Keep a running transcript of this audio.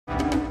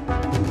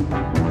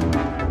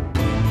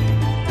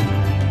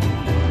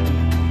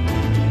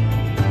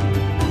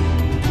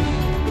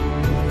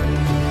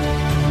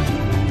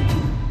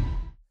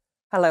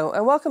Hello,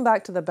 and welcome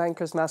back to the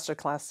Bankers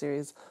Masterclass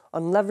series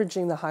on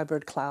leveraging the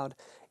hybrid cloud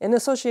in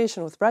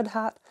association with Red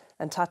Hat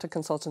and Tata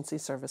Consultancy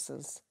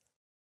Services.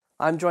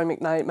 I'm Joy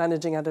McKnight,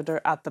 Managing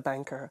Editor at The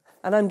Banker,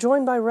 and I'm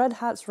joined by Red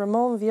Hat's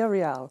Ramon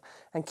Villarreal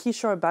and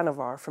Kishore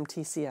Banavar from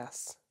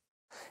TCS.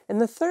 In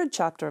the third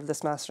chapter of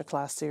this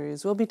Masterclass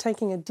series, we'll be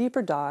taking a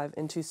deeper dive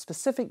into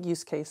specific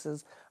use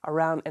cases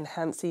around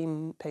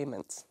enhancing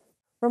payments.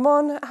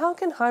 Ramon, how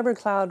can hybrid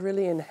cloud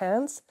really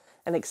enhance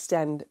and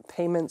extend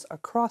payments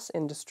across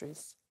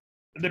industries?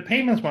 The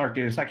payments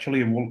market is actually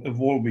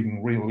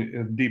evolving really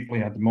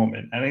deeply at the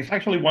moment, and it's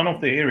actually one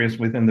of the areas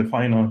within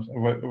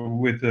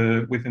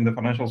the within the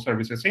financial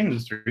services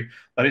industry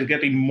that is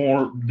getting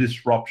more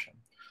disruption,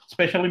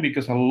 especially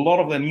because a lot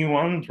of the new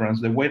entrants,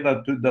 the way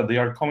that they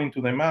are coming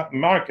to the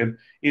market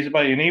is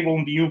by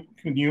enabling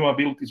new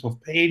abilities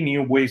of pay,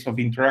 new ways of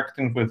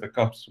interacting with the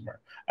customer.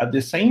 At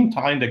the same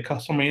time, the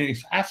customer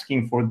is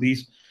asking for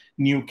these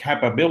new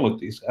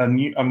capabilities,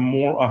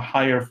 a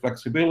higher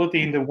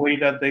flexibility in the way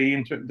that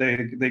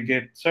they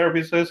get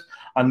services,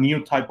 a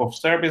new type of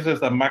services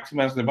that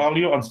maximize the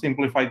value and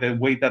simplify the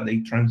way that they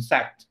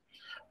transact.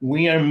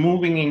 We are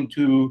moving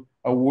into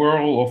a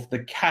world of the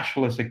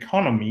cashless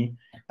economy,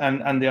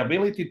 and the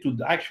ability to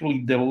actually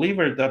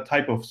deliver that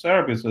type of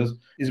services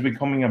is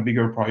becoming a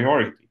bigger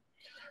priority.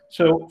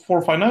 So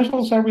for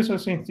financial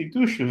services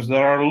institutions that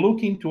are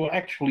looking to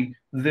actually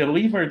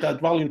deliver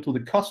that value to the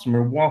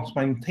customer whilst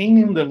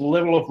maintaining the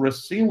level of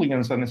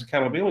resilience and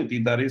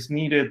scalability that is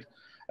needed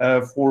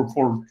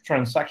for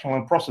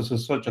transactional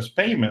processes such as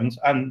payments,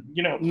 and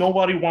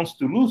nobody wants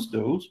to lose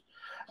those.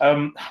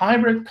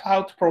 Hybrid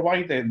cloud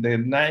provide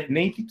the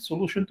native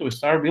solution to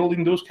start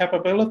building those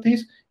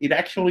capabilities. It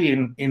actually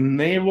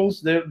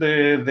enables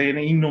the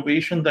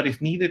innovation that is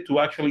needed to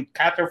actually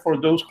cater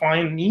for those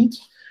client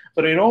needs,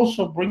 but it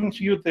also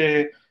brings you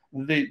the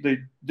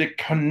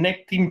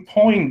connecting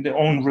point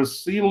on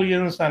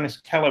resilience and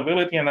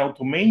scalability and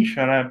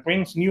automation, and it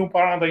brings new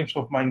paradigms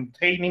of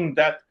maintaining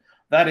that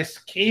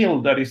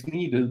scale that is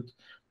needed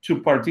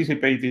to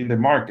participate in the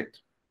market.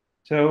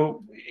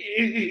 So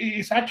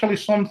it's actually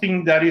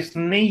something that is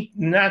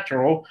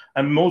natural,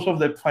 and most of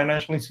the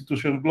financial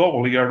institutions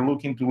globally are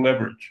looking to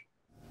leverage.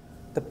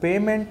 The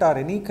payment or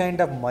any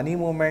kind of money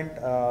movement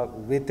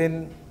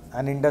within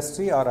an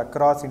industry or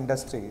across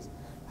industries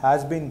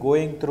has been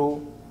going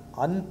through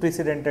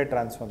unprecedented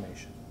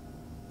transformation.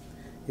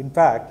 In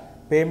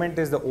fact, payment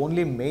is the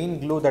only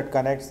main glue that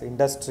connects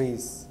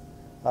industries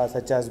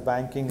such as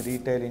banking,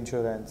 retail,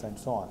 insurance, and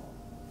so on.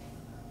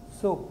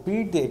 So,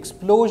 be it the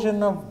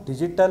explosion of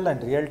digital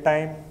and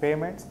real-time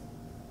payments,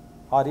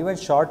 or even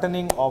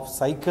shortening of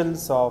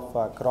cycles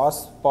of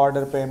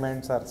cross-border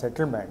payments or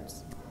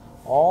settlements,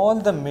 all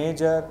the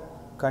major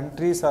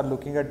countries are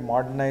looking at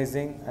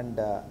modernizing and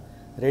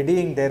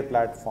readying their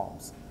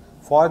platforms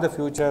for the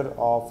future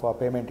of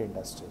payment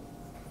industry.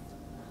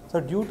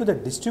 So due to the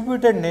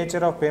distributed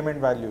nature of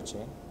payment value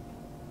chain,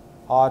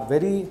 or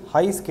very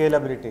high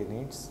scalability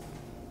needs,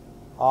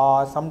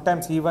 or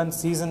sometimes even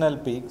seasonal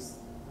peaks,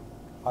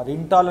 or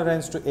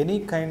intolerance to any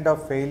kind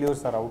of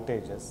failures or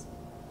outages,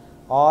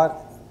 or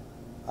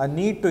a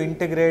need to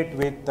integrate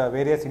with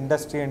various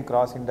industry and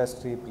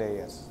cross-industry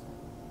players,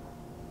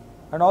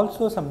 and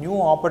also some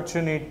new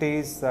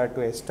opportunities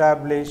to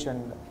establish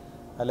and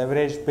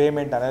leverage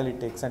payment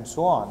analytics and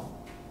so on.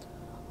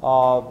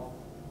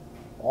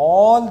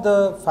 All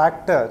the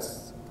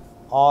factors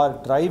are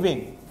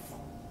driving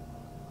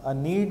a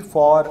need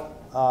for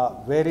a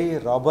very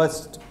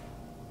robust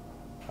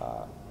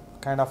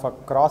kind of a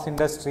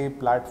cross-industry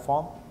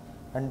platform,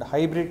 and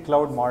hybrid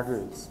cloud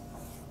models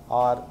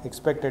are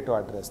expected to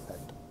address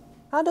that.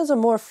 How does a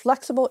more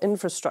flexible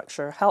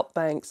infrastructure help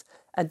banks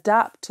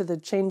adapt to the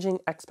changing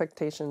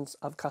expectations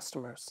of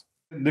customers?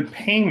 The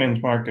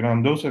payment market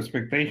and those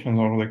expectations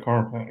of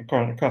the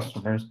current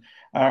customers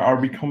are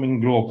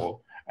becoming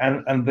global.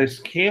 And the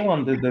scale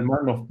and the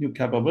demand of new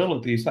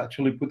capabilities is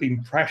actually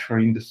putting pressure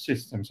in the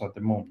systems at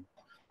the moment.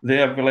 They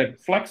have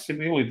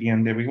flexibility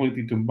and the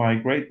ability to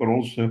migrate, but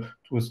also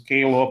to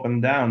scale up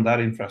and down that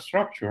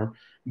infrastructure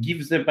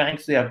gives the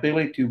banks the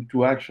ability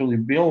to actually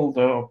build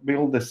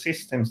the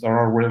systems that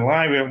are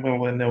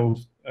reliable enough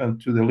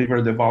to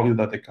deliver the value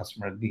that the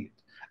customer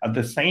needs. At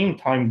the same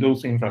time,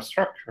 those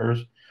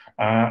infrastructures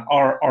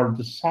are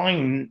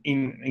designed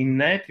in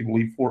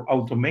natively for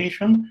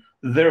automation.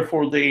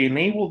 Therefore, they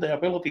enable the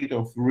ability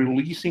of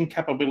releasing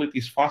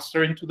capabilities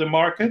faster into the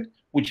market,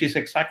 which is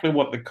exactly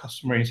what the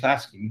customer is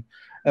asking.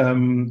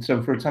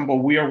 So, for example,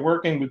 we are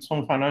working with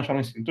some financial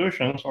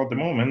institutions at the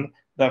moment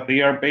that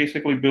they are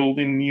basically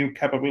building new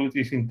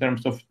capabilities in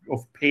terms of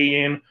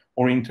paying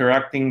or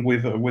interacting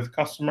with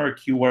customer,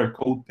 QR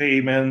code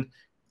payment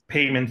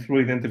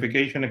through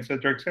identification, et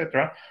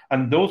cetera,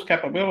 and those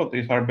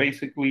capabilities are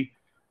basically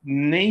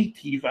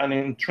native and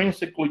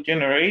intrinsically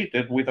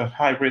generated with a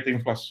hybrid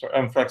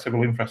and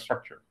flexible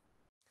infrastructure.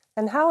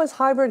 And how is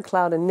hybrid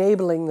cloud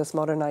enabling this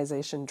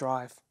modernization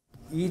drive?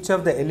 Each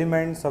of the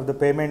elements of the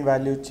payment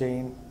value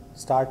chain,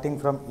 starting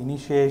from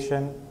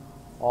initiation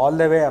all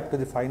the way up to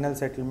the final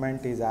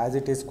settlement, is as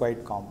it is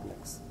quite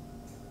complex.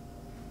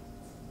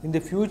 In the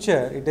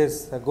future, it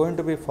is going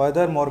to be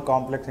further more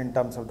complex in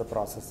terms of the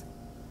processing.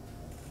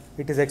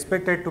 It is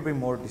expected to be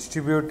more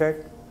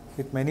distributed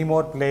with many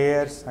more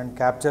players and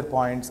capture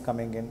points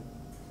coming in,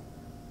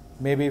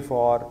 maybe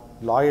for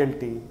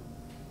loyalty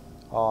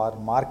or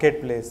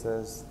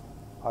marketplaces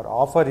or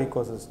offer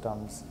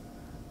ecosystems,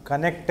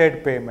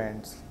 connected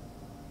payments,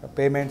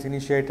 payments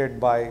initiated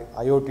by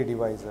IoT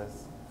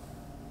devices,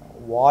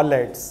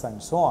 wallets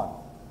and so on.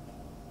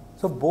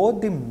 So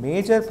both the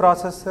major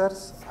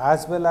processors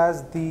as well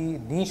as the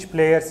niche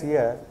players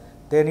here,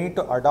 they need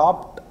to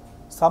adopt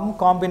some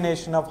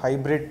combination of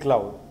hybrid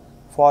cloud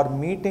for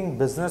meeting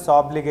business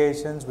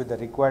obligations with the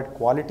required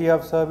quality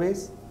of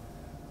service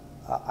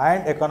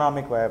and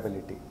economic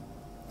viability.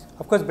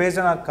 Of course, based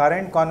on our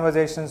current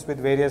conversations with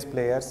various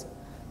players,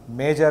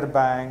 major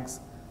banks,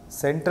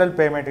 central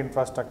payment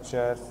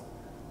infrastructures,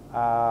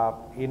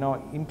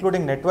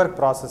 including network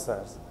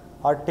processors,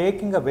 are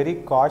taking a very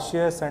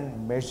cautious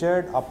and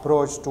measured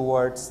approach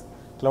towards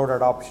cloud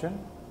adoption.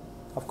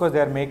 Of course, they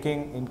are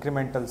making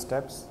incremental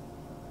steps.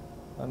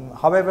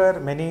 However,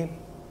 many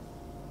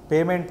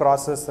payment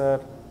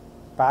processor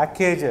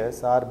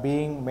packages are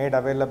being made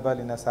available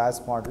in a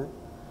SaaS model,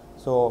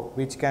 so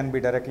which can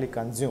be directly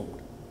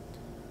consumed.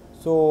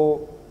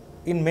 So,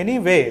 in many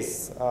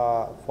ways,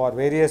 for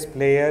various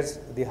players,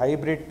 the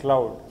hybrid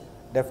cloud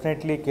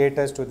definitely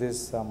caters to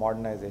this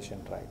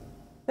modernization drive.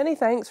 Many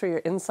thanks for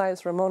your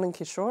insights, Ramon and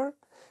Kishore.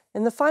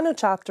 In the final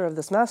chapter of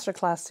this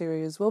masterclass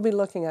series, we'll be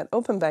looking at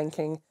open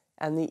banking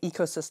and the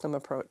ecosystem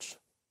approach.